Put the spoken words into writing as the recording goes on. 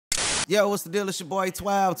Yo, what's the deal? It's your boy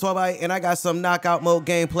 12Xiibyte, and I got some knockout mode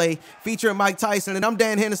gameplay featuring Mike Tyson, and I'm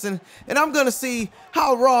Dan Henderson, and I'm gonna see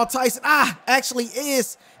how raw Tyson actually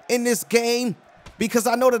is in this game, because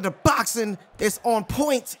I know that the boxing is on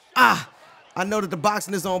point. I know that the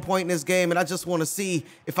boxing is on point in this game, and I just want to see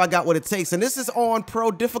if I got what it takes. And this is on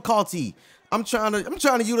pro difficulty. I'm trying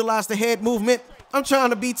to utilize the head movement. I'm trying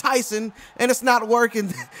to be Tyson, and it's not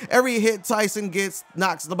working. Every hit Tyson gets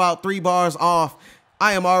knocks about 3 bars off.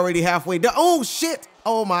 I am already halfway done. Oh shit!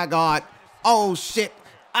 Oh my god! Oh shit!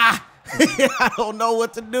 I don't know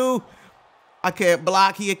what to do. I can't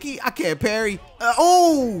block here. I can't parry.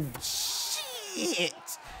 Oh shit!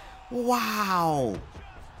 Wow!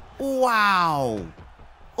 Wow!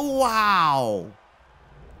 Wow!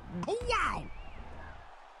 Wow!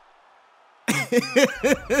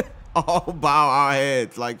 All bow our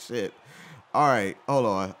heads like shit. All right, hold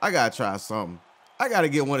on. I gotta try something. I gotta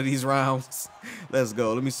get one of these rounds. Let's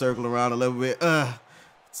go. Let me circle around a little bit.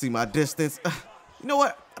 See my distance. You know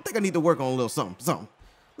what? I think I need to work on a little something.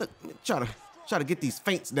 Look, try to get these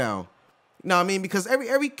feints down. You know what I mean? Because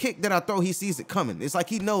every kick that I throw, he sees it coming. It's like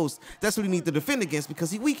he knows that's what he needs to defend against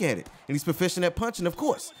because he's weak at it. And he's proficient at punching, of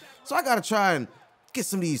course. So I gotta try and get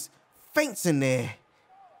some of these feints in there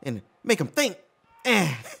and make him think.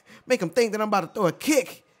 Make him think that I'm about to throw a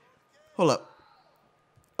kick. Hold up.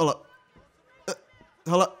 Hold up.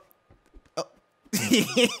 Hold up. Oh.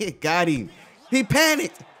 Got him. He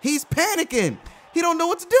panicked. He's panicking. He don't know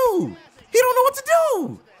what to do. He don't know what to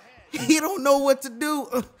do. He don't know what to do.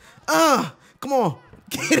 Come on.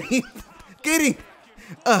 Get him. Get him.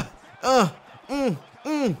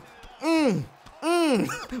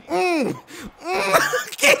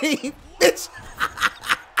 Get him, bitch.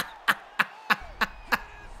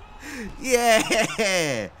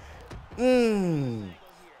 Yeah.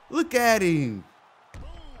 Look at him.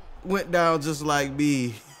 Went down just like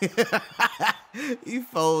me. He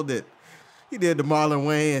folded. He did the Marlon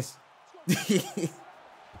Wayans.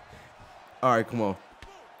 All right, come on.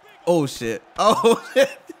 Oh shit. Oh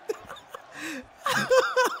shit.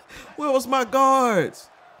 Where was my guards?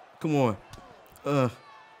 Come on. Come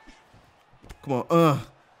on.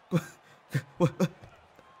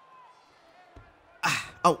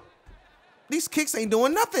 Oh. These kicks ain't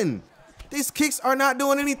doing nothing. These kicks are not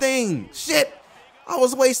doing anything. Shit. I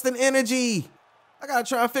was wasting energy. I gotta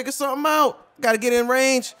try and figure something out. Gotta get in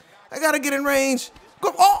range. I gotta get in range.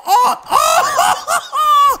 Go. Oh,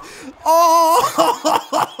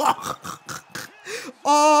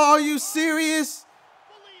 are you serious?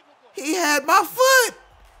 He had my foot.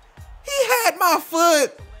 He had my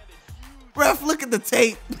foot. Ref, look at the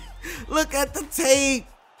tape. Look at the tape.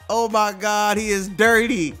 Oh my God, he is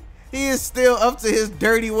dirty. He is still up to his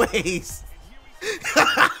dirty ways.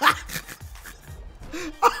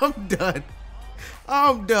 I'm done.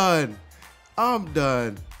 I'm done. I'm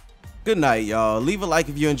done. Good night, y'all. Leave a like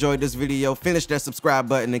if you enjoyed this video. Finish that subscribe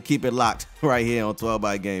button and keep it locked right here on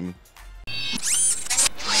 12Xiibyte Gaming.